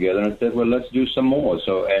heads together and said, well, let's do some more.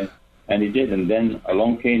 So and he did, and then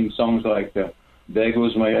along came songs like There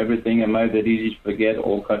Goes My Everything, Am I That Easy to Forget,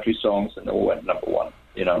 all country songs, and all went number one,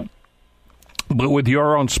 But with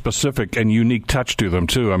your own specific and unique touch to them,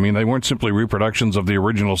 too. I mean, they weren't simply reproductions of the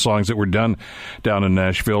original songs that were done down in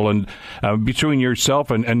Nashville. And between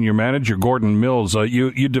yourself and your manager, Gordon Mills,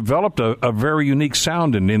 you developed a very unique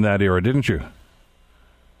sound in that era, didn't you?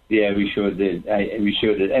 Yeah, we sure did. We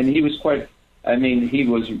sure did. And he was he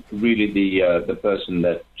was really the person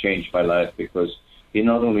that changed my life, because he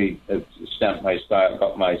not only stamped my style,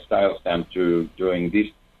 got my style stamped during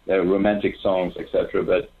these romantic songs, etc.,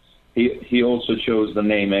 but he also chose the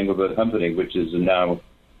name Engelbert Humperdinck, which is now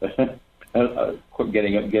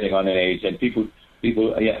getting on in age, and people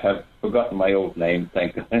have forgotten my old name.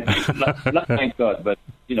 Thank God, not thank God, but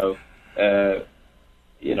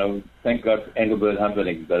thank God for Engelbert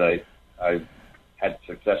Humperdinck that I had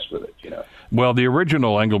success with it. Well, the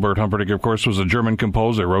original Engelbert Humperdinck, of course, was a German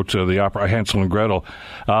composer, wrote the opera Hansel and Gretel,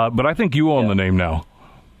 but I think you own the name now.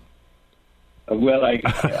 Well, I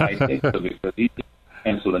think so, because he did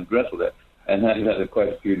Hansel and Gretel there, and that had quite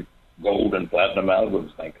a few gold and platinum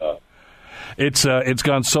albums, thank God. It's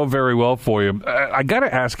gone so very well for you. I got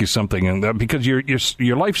to ask you something, because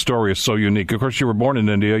your life story is so unique. Of course, you were born in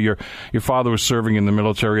India. Your father was serving in the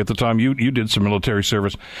military at the time. You did some military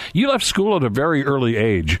service. You left school at a very early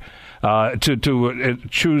age to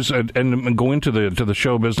choose and go into the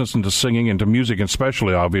show business, into singing, into music,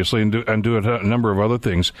 especially, obviously, and do a number of other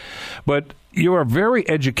things. But you're a very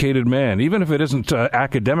educated man, even if it isn't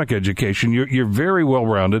academic education. You're very well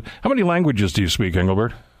rounded. How many languages do you speak,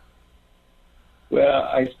 Engelbert? Well,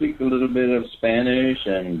 I speak a little bit of Spanish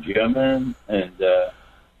and German and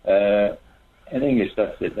English.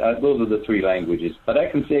 That's it. Those are the three languages. But I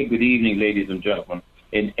can say good evening, ladies and gentlemen,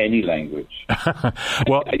 in any language.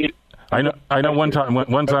 Well, I know. One time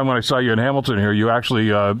when I saw you in Hamilton here, you actually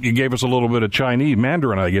you gave us a little bit of Chinese,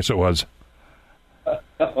 Mandarin, I guess it was.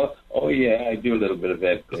 Oh yeah, I do a little bit of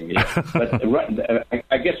everything. Yeah. But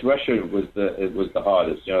I guess Russia was the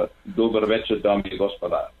hardest. Добрый вечер, дамы и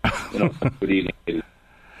господа. Good evening.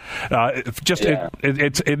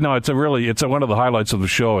 It's one of the highlights of the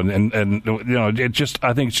show, and it just,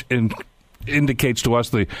 I think, indicates to us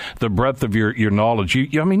the breadth of your knowledge.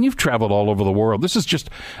 You've traveled all over the world. This is just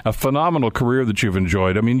a phenomenal career that you've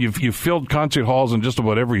enjoyed. I mean, you've filled concert halls in just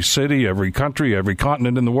about every city, every country, every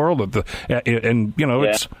continent in the world.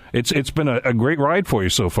 It's been a great ride for you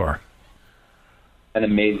so far. An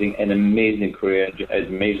amazing career, an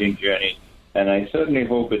amazing journey. And I certainly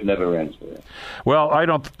hope it never ends for you. Well, I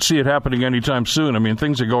don't see it happening anytime soon. I mean,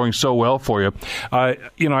 things are going so well for you. I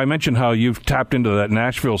mentioned how you've tapped into that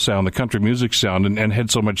Nashville sound, the country music sound, and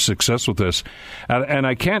had so much success with this. And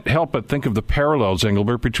I can't help but think of the parallels,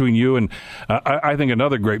 Engelbert, between you and, I think,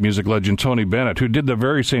 another great music legend, Tony Bennett, who did the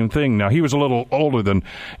very same thing. Now, he was a little older than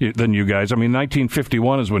you guys. I mean,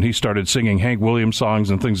 1951 is when he started singing Hank Williams songs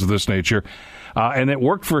and things of this nature. And it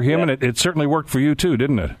worked for him, and it certainly worked for you, too,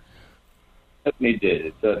 didn't it? It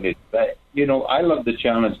certainly did. But, I love the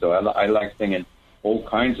challenge, though. I like singing all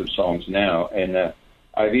kinds of songs now, and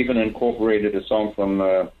I've even incorporated a song from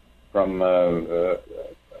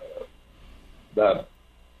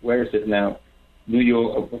where is it now? New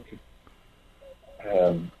York,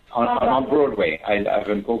 on Broadway. I've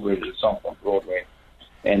incorporated a song from Broadway,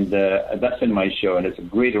 and that's in my show, and it's a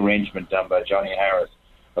great arrangement done by Johnny Harris,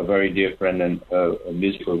 a very dear friend and a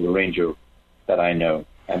musical arranger that I know,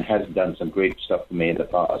 and has done some great stuff for me in the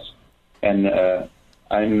past. And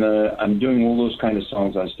I'm doing all those kind of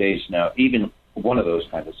songs on stage now, even one of those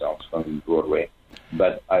kind of songs from Broadway.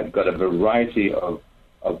 But I've got a variety of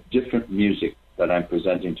different music that I'm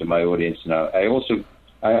presenting to my audience now. I also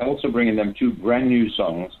bring in them two brand new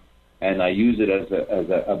songs, and I use it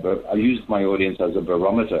I use my audience as a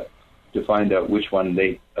barometer to find out which one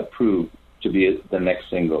they approve to be the next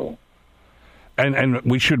single. And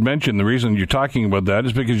we should mention the reason you're talking about that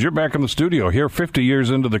is because you're back in the studio here 50 years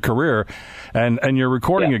into the career, and you're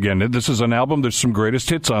recording again. This is an album. There's some greatest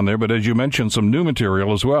hits on there, but as you mentioned, some new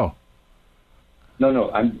material as well. No,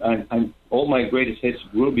 I'm all my greatest hits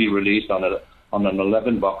will be released on an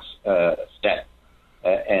 11-box set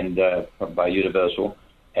and by Universal.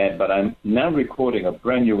 But I'm now recording a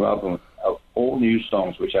brand new album of all new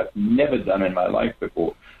songs, which I've never done in my life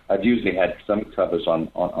before. I've usually had some covers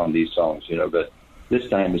on these songs, but this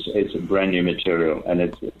time it's a brand new material, and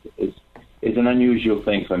it's an unusual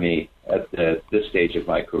thing for me at this stage of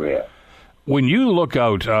my career. When you look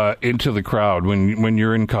out into the crowd, when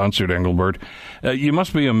you're in concert, Engelbert, you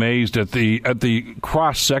must be amazed at the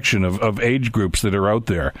cross section of age groups that are out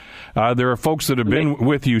there. There are folks that have been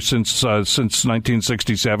with you since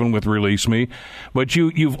 1967 with Release Me, but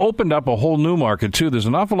you've opened up a whole new market too. There's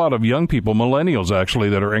an awful lot of young people, millennials actually,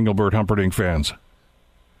 that are Engelbert Humperdinck fans.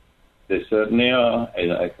 They certainly are.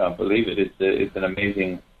 I can't believe it. It's an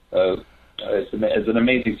amazing it's an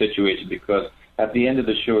amazing situation, because at the end of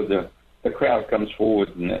the show, the crowd comes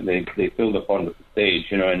forward and they fill up on the stage,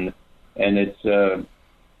 and it's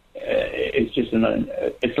just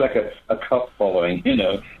it's like a cult following,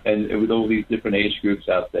 and with all these different age groups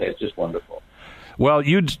out there, it's just wonderful. Well,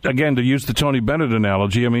 again, to use the Tony Bennett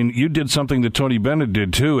analogy, I mean, you did something that Tony Bennett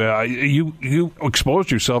did too. You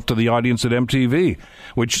exposed yourself to the audience at MTV,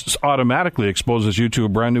 which automatically exposes you to a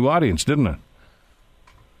brand new audience, didn't it?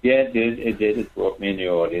 Yeah, it did. It brought me a new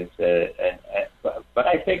audience. But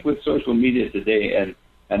I think with social media today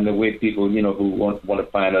and the way people, who want to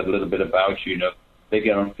find out a little bit about you, they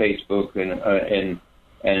get on Facebook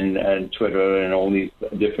and Twitter and all these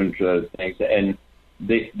different things, and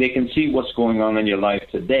they can see what's going on in your life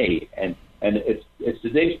today. And it's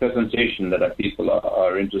today's presentation that people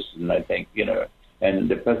are interested in, I think, and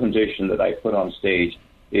the presentation that I put on stage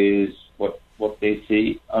is what they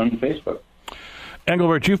see on Facebook.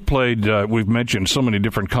 Engelbert, you've played, we've mentioned so many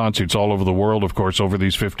different concerts all over the world, of course, over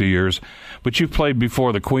these 50 years. But you've played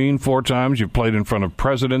before the Queen 4 times. You've played in front of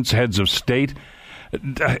presidents, heads of state.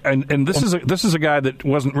 And this is a guy that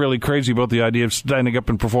wasn't really crazy about the idea of standing up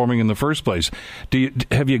and performing in the first place.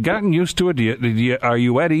 Have you gotten used to it? Are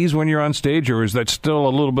you at ease when you're on stage, or is that still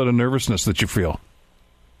a little bit of nervousness that you feel?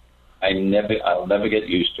 I'll never get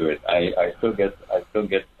used to it. I still get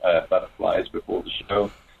butterflies before the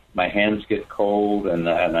show. My hands get cold, and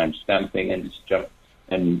I'm stamping and jump,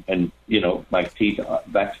 and my feet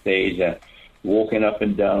backstage, walking up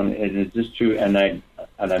and down, and it's just true. And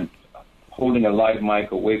I'm holding a live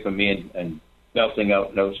mic away from me and belting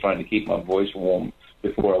out notes, trying to keep my voice warm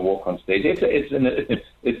before I walk on stage.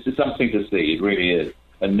 It's something to see. It really is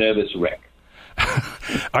a nervous wreck.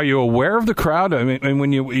 Are you aware of the crowd? I mean,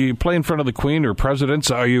 when you play in front of the Queen or presidents,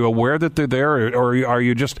 are you aware that they're there, or are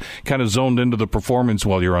you just kind of zoned into the performance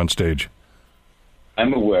while you're on stage?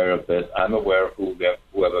 I'm aware of it. I'm aware of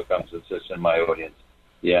whoever comes and sits in my audience.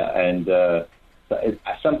 Yeah, and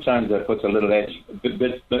sometimes that puts a little edge, a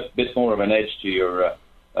bit more of an edge to your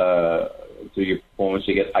performance.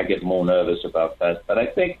 I get more nervous about that. But I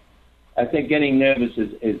think getting nervous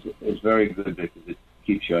is very good, because it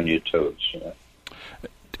keeps you on your toes.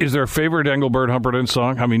 Is there a favorite Engelbert Humperdinck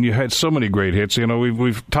song? I mean, you had so many great hits.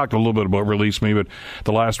 We've talked a little bit about Release Me, but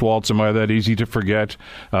The Last Waltz, Am I That Easy to Forget?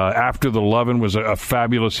 After the Lovin' was a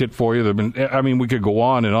fabulous hit for you. We could go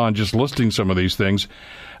on and on just listing some of these things.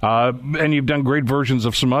 And you've done great versions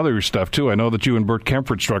of some other stuff, too. I know that you and Bert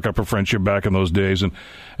Kempfert struck up a friendship back in those days,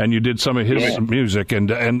 and you did some of his music,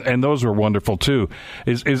 and those were wonderful, too.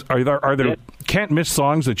 Are there can't-miss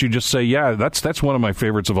songs that you just say, yeah, that's one of my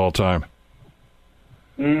favorites of all time?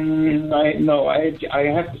 I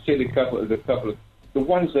have to say the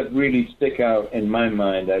ones that really stick out in my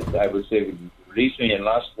mind, I would say Release Me and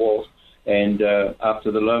Last Waltz and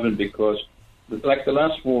After the Lovin', because like the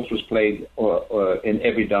Last Waltz was played in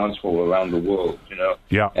every dance hall around the world,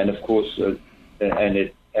 Yeah. And of course, and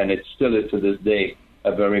it still is to this day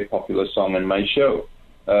a very popular song in my show.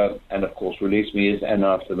 And of course, Release Me is and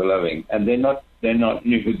After the Lovin', and they're not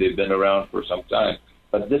new. They've been around for some time.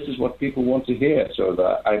 But this is what people want to hear, so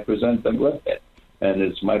that I present them with it. And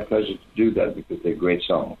it's my pleasure to do that, because they're great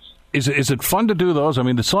songs. Is it fun to do those? I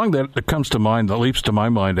mean, the song that comes to mind, that leaps to my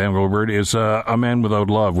mind, Engelbert, is A Man Without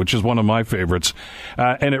Love, which is one of my favorites.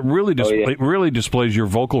 And it really it really displays your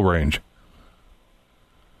vocal range.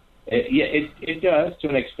 It does, to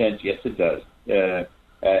an extent. Yes, it does.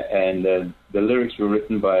 And the lyrics were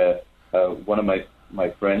written by one of my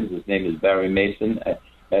friends. His name is Barry Mason.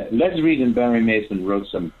 Les Reed and Barry Mason wrote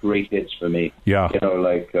some great hits for me. Yeah. They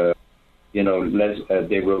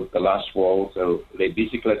wrote The Last Waltz, so Les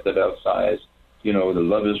Bicyclettes de Versailles, The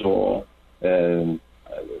Lovers' Hall, There's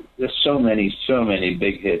so many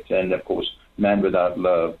big hits, and of course, "Man Without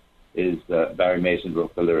Love" is Barry Mason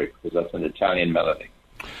wrote the lyric because that's an Italian melody.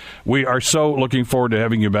 We are so looking forward to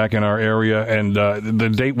having you back in our area, and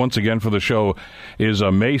the date once again for the show is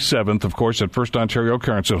May 7th, of course, at First Ontario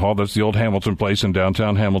Concert Hall. That's the old Hamilton Place in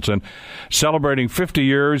downtown Hamilton, celebrating 50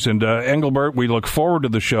 years. And Engelbert, we look forward to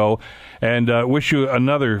the show and wish you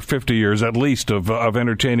another 50 years at least of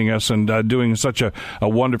entertaining us and doing such a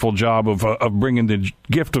wonderful job of bringing the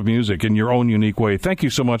gift of music in your own unique way. Thank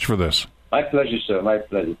you so much for this. My pleasure, sir. My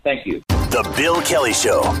pleasure. Thank you. The Bill Kelly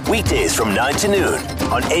Show, weekdays from 9 to noon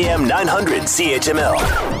on AM 900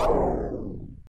 CHML.